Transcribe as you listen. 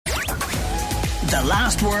The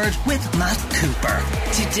Last Word with Matt Cooper.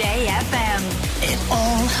 Today FM. It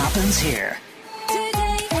all happens here.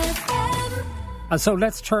 And so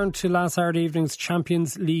let's turn to last Saturday evening's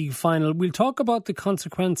Champions League final. We'll talk about the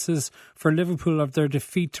consequences for Liverpool of their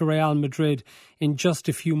defeat to Real Madrid in just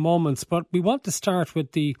a few moments. But we want to start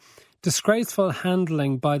with the disgraceful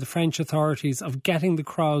handling by the French authorities of getting the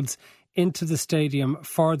crowds into the stadium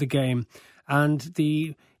for the game and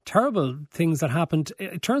the terrible things that happened.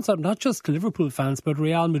 It turns out not just Liverpool fans but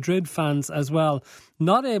Real Madrid fans as well,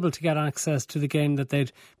 not able to get access to the game that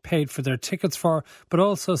they'd paid for their tickets for, but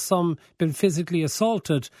also some been physically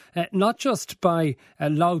assaulted, not just by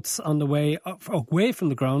louts on the way away from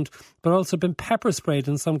the ground, but also been pepper sprayed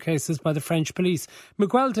in some cases by the French police.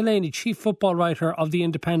 Miguel Delaney, chief football writer of The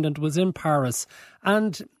Independent, was in Paris,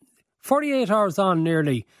 and 48 hours on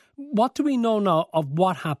nearly, what do we know now of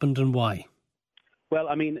what happened and why? Well,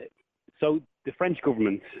 I mean, so the French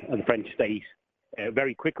government and the French state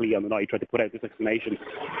very quickly on the night tried to put out this explanation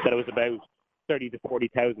that it was about 30 to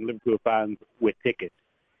 40,000 Liverpool fans with tickets.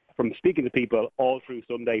 From speaking to people all through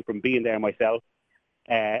Sunday, from being there myself,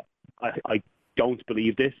 I don't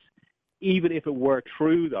believe this. Even if it were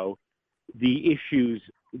true, though, the issues,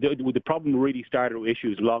 the problem really started with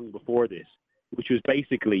issues long before this, which was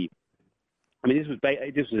basically, I mean,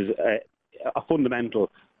 this was a fundamental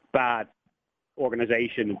bad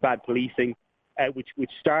organisation, bad policing, which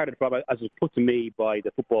started from, as was put to me by the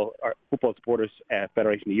Football Supporters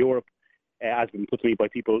Federation of Europe, has been put to me by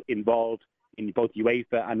people involved in both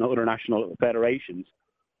UEFA and other national federations,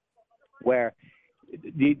 where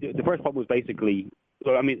the first problem was basically,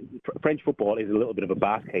 I mean, French football is a little bit of a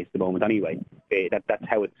basket case at the moment anyway. That's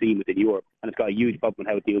how it's seen within Europe, and it's got a huge problem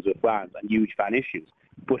in how it deals with fans and huge fan issues.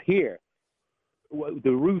 But here,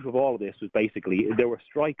 the root of all of this was basically there were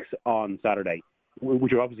strikes on Saturday,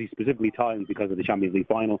 which are obviously specifically timed because of the Champions League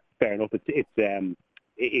final. Fair enough, it's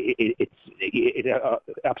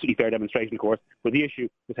absolutely fair demonstration, of course. But the issue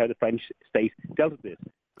was how the French state dealt with this.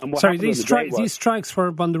 And sorry, these strikes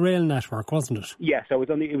were on the rail network, wasn't it? Yeah, so it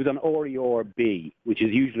was on Orior B, which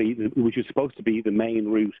is supposed to be the main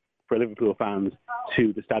route for Liverpool fans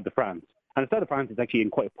to the Stade de France. And the Stade de France is actually in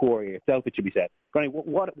quite a poor area itself, it should be said.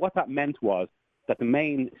 What that meant was that the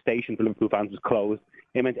main station for Liverpool fans was closed.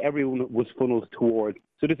 It meant everyone was funneled towards,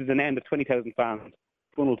 so this is an end of 20,000 fans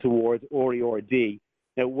funneled towards Orior D.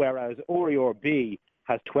 Now, whereas Orior B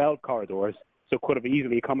has 12 corridors, so could have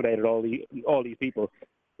easily accommodated all these people,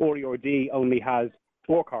 Orior D only has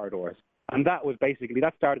 4 corridors. And that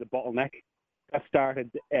started the bottleneck. That started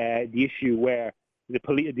the issue where the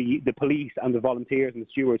police and the volunteers and the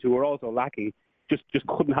stewards, who were also lacking, just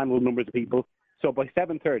couldn't handle the numbers of people. So by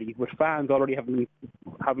 7:30, with fans already having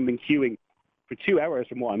been queuing for 2 hours,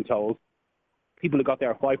 from what I'm told, people who got there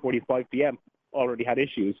at 5:45 p.m. already had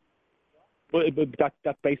issues. But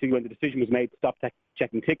that's basically when the decision was made to stop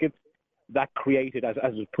checking tickets. That created, as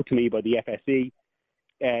was put to me by the FSE,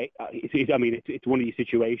 it's one of these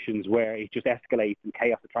situations where it just escalates and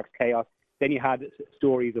chaos attracts chaos. Then you had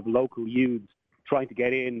stories of local youths trying to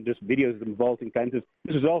get in, just videos of them vaulting fences.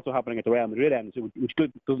 This was also happening at the Real Madrid end, which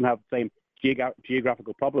doesn't have the same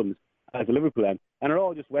geographical problems as the Liverpool end. And it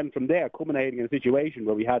all just went from there, culminating in a situation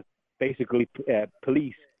where we had basically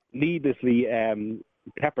police needlessly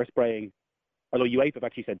pepper spraying, although UEFA have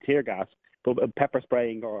actually said tear gas, but pepper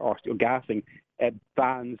spraying or gassing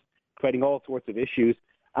fans, creating all sorts of issues.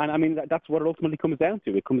 And I mean, that's what it ultimately comes down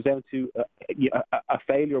to. It comes down to a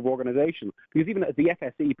failure of organisation. Because even the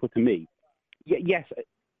FSE put to me, yes,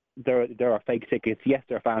 there are fake tickets. Yes,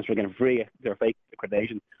 there are fans who are getting free. There are fake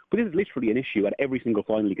accreditation. But this is literally an issue at every single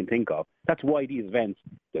final you can think of. That's why these events,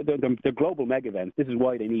 they're global mega events. This is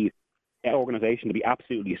why they need organisation to be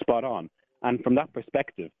absolutely spot on. And from that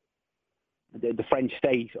perspective, the French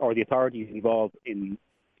state or the authorities involved in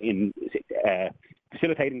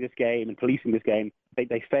facilitating this game and policing this game,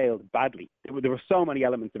 they failed badly. There were so many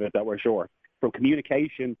elements of it that were short, from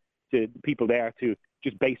communication to people there to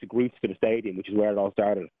just basic routes to the stadium, which is where it all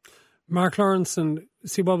started. Mark Lawrence, and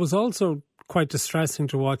see, what was also quite distressing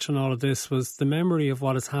to watch in all of this was the memory of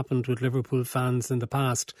what has happened with Liverpool fans in the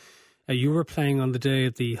past. You were playing on the day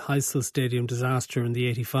of the Heysel Stadium disaster in the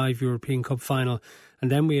 85 European Cup final, and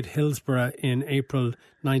then we had Hillsborough in April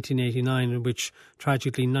 1989, in which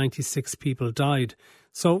tragically 96 people died.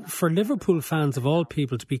 So for Liverpool fans of all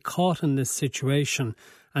people to be caught in this situation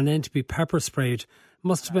and then to be pepper sprayed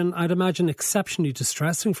must have been, I'd imagine, exceptionally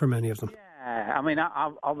distressing for many of them. Yeah, I mean, I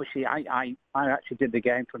actually did the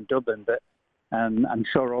game from Dublin, but and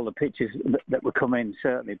saw all the pictures that were coming,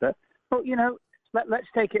 certainly. But you know, let's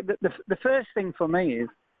take it. The first thing for me is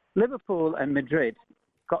Liverpool and Madrid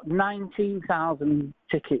got 19,000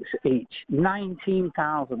 tickets each.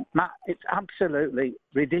 19,000. Matt, it's absolutely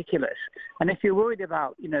ridiculous. And if you're worried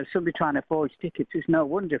about, somebody trying to forge tickets, it's no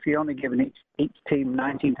wonder if you're only giving each team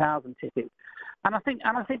 19,000 tickets. And I think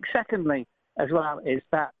secondly, as well, is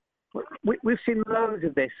that we've seen loads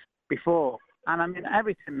of this before. And I mean,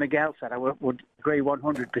 everything Miguel said, I would agree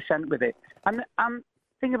 100% with it. And the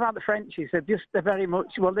thing about the French is they're very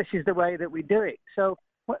much, well, this is the way that we do it. So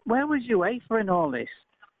where was UEFA in all this?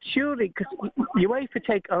 Surely, because UEFA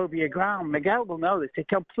take over your ground. Miguel will know this. They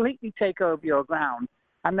completely take over your ground,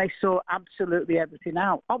 and they sort absolutely everything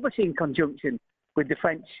out. Obviously, in conjunction with the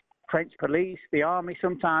French police, the army,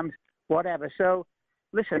 sometimes whatever. So,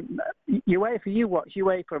 listen, UEFA. You watch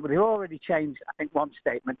UEFA. They've already changed. I think one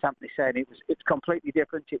statement, haven't they, said it's completely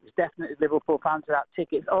different. It was definitely Liverpool fans without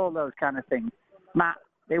tickets. All those kind of things. Matt,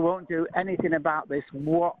 they won't do anything about this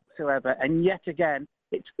whatsoever. And yet again,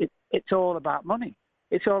 it's all about money.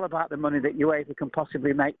 It's all about the money that UEFA can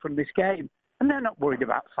possibly make from this game. And they're not worried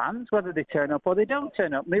about fans, whether they turn up or they don't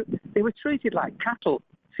turn up. They were treated like cattle,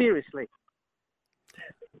 seriously.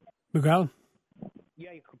 Miguel? Yeah,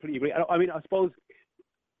 I completely agree. I mean, I suppose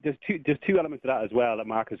there's two elements to that as well that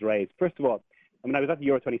Mark has raised. First of all, I mean, I was at the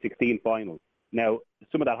Euro 2016 final. Now,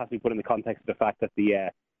 some of that has to be put in the context of the fact that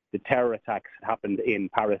the terror attacks happened in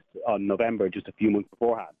Paris on November, just a few months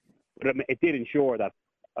beforehand. But it did ensure that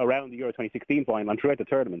around the Euro 2016 final and throughout the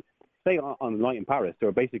tournament, say on the night in Paris, there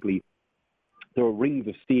were rings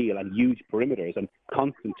of steel and huge perimeters and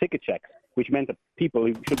constant ticket checks, which meant that people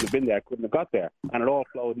who shouldn't have been there couldn't have got there, and it all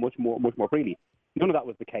flowed much more freely. None of that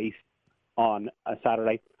was the case on a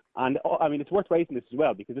Saturday, and I mean, it's worth raising this as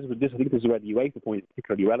well because I think this is where the UEFA point is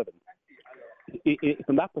particularly relevant.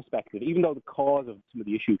 From that perspective, even though the cause of some of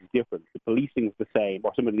the issues is different, the policing is the same,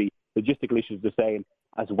 or some of the logistical issues are the same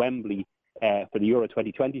as Wembley for the Euro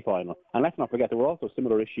 2020 final. And let's not forget, there were also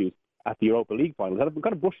similar issues at the Europa League final that have been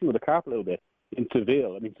kind of brushing with the carpet a little bit in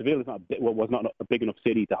Seville. I mean, Seville was not a big enough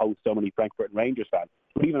city to host so many Frankfurt and Rangers fans.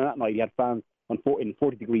 But even that night, you had fans in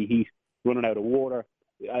 40-degree heat running out of water.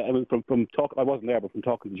 I mean, from talk, I wasn't there, but from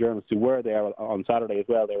talking to journalists who were there on Saturday as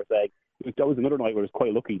well, they were saying that was another night where it was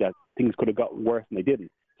quite lucky that things could have got worse and they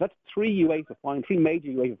didn't. So that's three major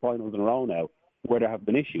UEFA finals in a row now where there have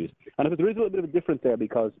been issues. And there is a little bit of a difference there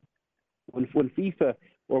because when FIFA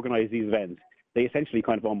organise these events, they essentially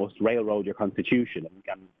kind of almost railroad your constitution.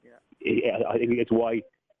 And I think it's why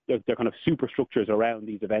they're kind of superstructures around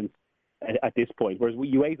these events at this point. Whereas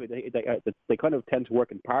with UEFA, they kind of tend to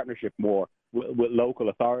work in partnership more with local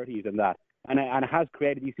authorities and that. And it has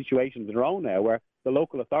created these situations in their own now where the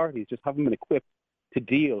local authorities just haven't been equipped to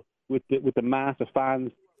deal with the mass of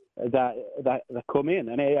fans that come in.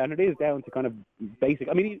 And it is down to kind of basic,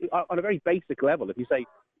 I mean, on a very basic level, if you say,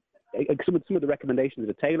 some of the recommendations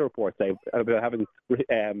of the Taylor report say about having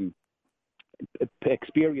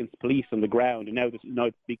experienced police on the ground and now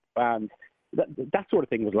speak fans, that sort of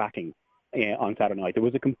thing was lacking on Saturday night. There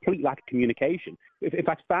was a complete lack of communication. In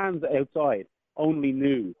fact, fans outside only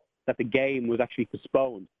knew that the game was actually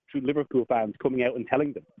postponed through Liverpool fans coming out and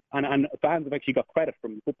telling them. And fans have actually got credit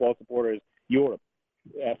from Football Supporters Europe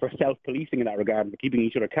for self-policing in that regard and for keeping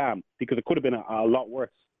each other calm, because it could have been a lot worse.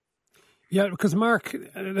 Yeah, because Mark,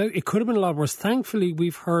 it could have been a lot worse. Thankfully,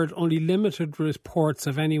 we've heard only limited reports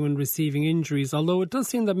of anyone receiving injuries, although it does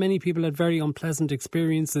seem that many people had very unpleasant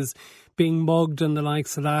experiences being mugged and the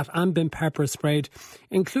likes of that, and been pepper sprayed,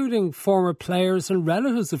 including former players and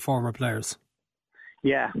relatives of former players.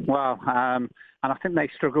 Yeah, well, and I think they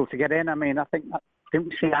struggled to get in. I mean, didn't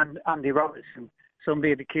we see Andy Robertson?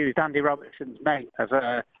 Somebody had accused Andy Robertson's mate of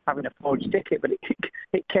having a forged ticket, but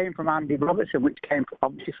it came from Andy Robertson, which came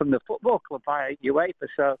obviously from the football club via UEFA.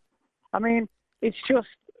 So, I mean, it's just,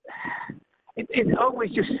 it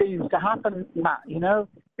always just seems to happen, Matt. You know,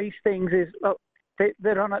 these things is, look,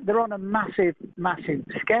 they're on a massive, massive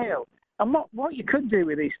scale. And what you could do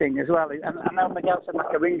with these things as well, and I know Miguel said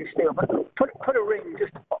like a ring of steel, but put a ring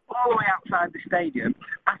just all the way outside the stadium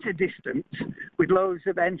at a distance with loads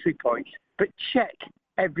of entry points, but check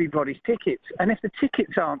everybody's tickets. And if the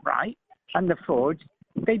tickets aren't right and they're forged,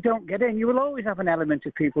 they don't get in. You will always have an element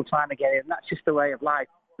of people trying to get in. That's just the way of life.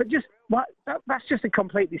 But that's just a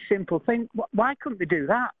completely simple thing. Why couldn't they do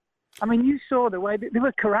that? I mean, you saw the way they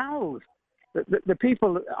were corralled. The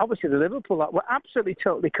people, obviously the Liverpool lot, were absolutely,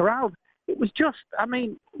 totally corralled. It was just, I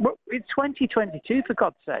mean, it's 2022, for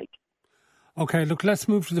God's sake. OK, look, let's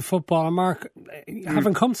move to the football. Mark,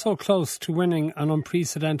 having come so close to winning an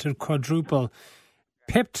unprecedented quadruple,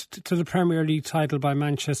 pipped to the Premier League title by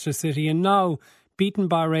Manchester City and now beaten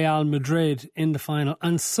by Real Madrid in the final,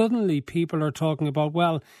 and suddenly people are talking about,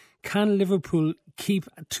 well, can Liverpool keep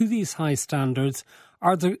to these high standards,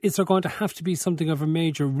 is there going to have to be something of a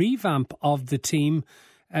major revamp of the team,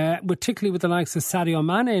 particularly with the likes of Sadio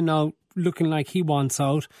Mane now looking like he wants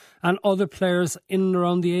out, and other players in and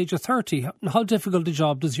around the age of 30? How difficult a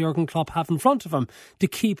job does Jurgen Klopp have in front of him to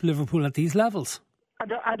keep Liverpool at these levels?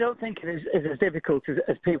 I don't think it is as difficult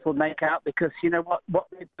as people make out, because you know what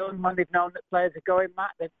they've done when they've known that players are going,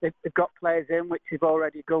 Matt. They've got players in which they've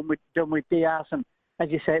already done with Diaz, and as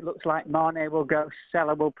you say, it looks like Mane will go.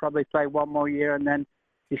 Salah will probably play one more year and then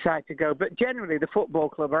decide to go. But generally, the football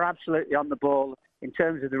club are absolutely on the ball in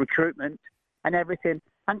terms of the recruitment and everything.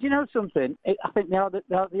 And you know something? I think they're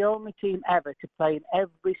the only team ever to play in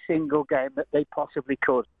every single game that they possibly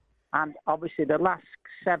could. And obviously, the last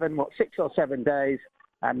 6 or 7 days,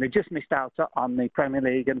 they just missed out on the Premier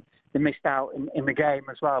League, and they missed out in the game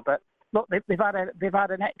as well. But look, they've had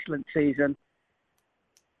an excellent season.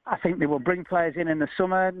 I think they will bring players in the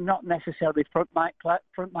summer, not necessarily frontline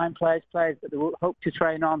players that they will hope to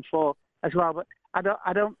train on for as well. But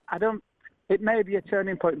I don't. It may be a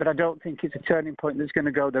turning point, but I don't think it's a turning point that's going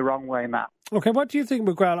to go the wrong way, Matt. Okay, what do you think,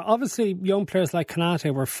 Miguel? Obviously, young players like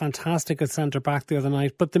Konate were fantastic at centre-back the other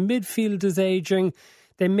night, but the midfield is ageing.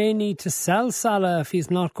 They may need to sell Salah if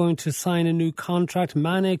he's not going to sign a new contract.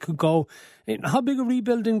 Mane could go. How big a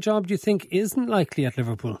rebuilding job do you think isn't likely at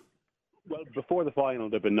Liverpool? Well, before the final,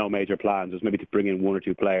 there have been no major plans. There's maybe to bring in 1 or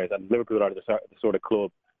 2 players, and Liverpool are the sort of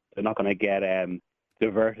club they're not going to get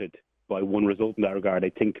diverted by one result in that regard. I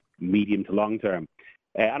think medium to long term.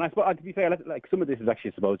 And I suppose, to be fair, like some of this is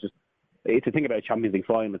actually, I suppose, just it's a thing about a Champions League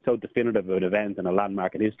final. It's so definitive of an event and a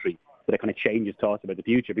landmark in history that it kind of changes thoughts about the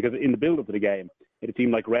future. Because in the build-up to the game, it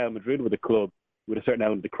seemed like Real Madrid were the club with a certain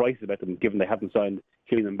element of crisis about them, given they haven't signed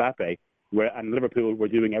Kylian Mbappe, and Liverpool were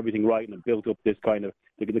doing everything right and built up this kind of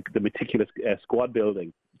the meticulous squad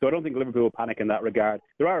building. So I don't think Liverpool will panic in that regard.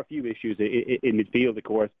 There are a few issues in midfield, of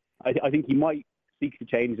course. I think he might seek to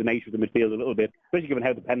change the nature of the midfield a little bit, especially given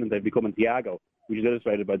how dependent they've become on Thiago, which is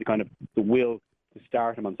illustrated by the kind of the will to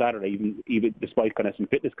start him on Saturday, even despite kind of some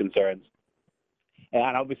fitness concerns.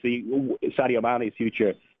 And obviously, Sadio Mane's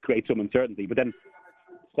future creates some uncertainty. But then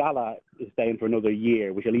Salah is staying for another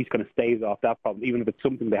year, which at least kind of staves off that problem, even if it's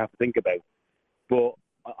something they have to think about. But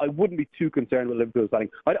I wouldn't be too concerned with Liverpool signing.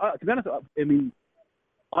 To be honest,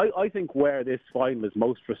 I think where this final is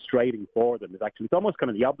most frustrating for them is actually, it's almost kind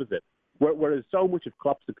of the opposite. Whereas so much of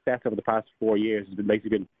Klopp's success over the past 4 years has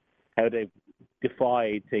been how they've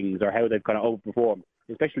defied things or how they've kind of overperformed,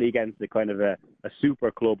 especially against the kind of a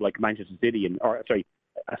super club like Manchester City,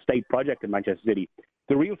 a state project in Manchester City.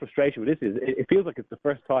 The real frustration with this is it feels like it's the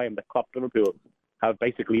first time that Klopp Liverpool have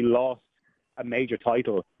basically lost a major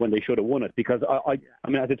title when they should have won it. Because I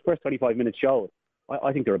mean, as its first 25 minutes showed,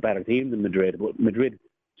 I think they're a better team than Madrid. But Madrid,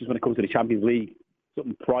 just when it comes to the Champions League,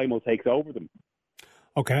 something primal takes over them.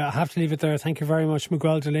 Okay, I have to leave it there. Thank you very much,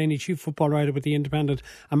 Miguel Delaney, Chief Football Writer with The Independent,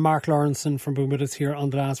 and Mark Lawrenson from being with us here on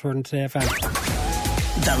The Last Word on Today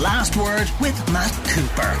FM. The Last Word with Matt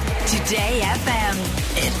Cooper. Today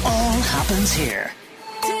FM. It all happens here.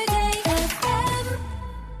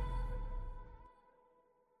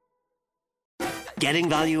 Getting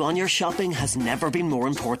value on your shopping has never been more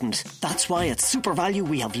important. That's why at Super Value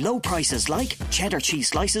we have low prices like cheddar cheese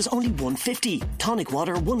slices only $1.50, tonic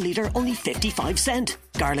water 1 litre only 55 cents,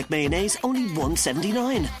 garlic mayonnaise only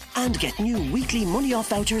 $1.79, and get new weekly money off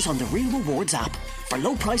vouchers on the Real Rewards app. For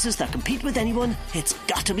low prices that compete with anyone, it's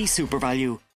got to be Super Value.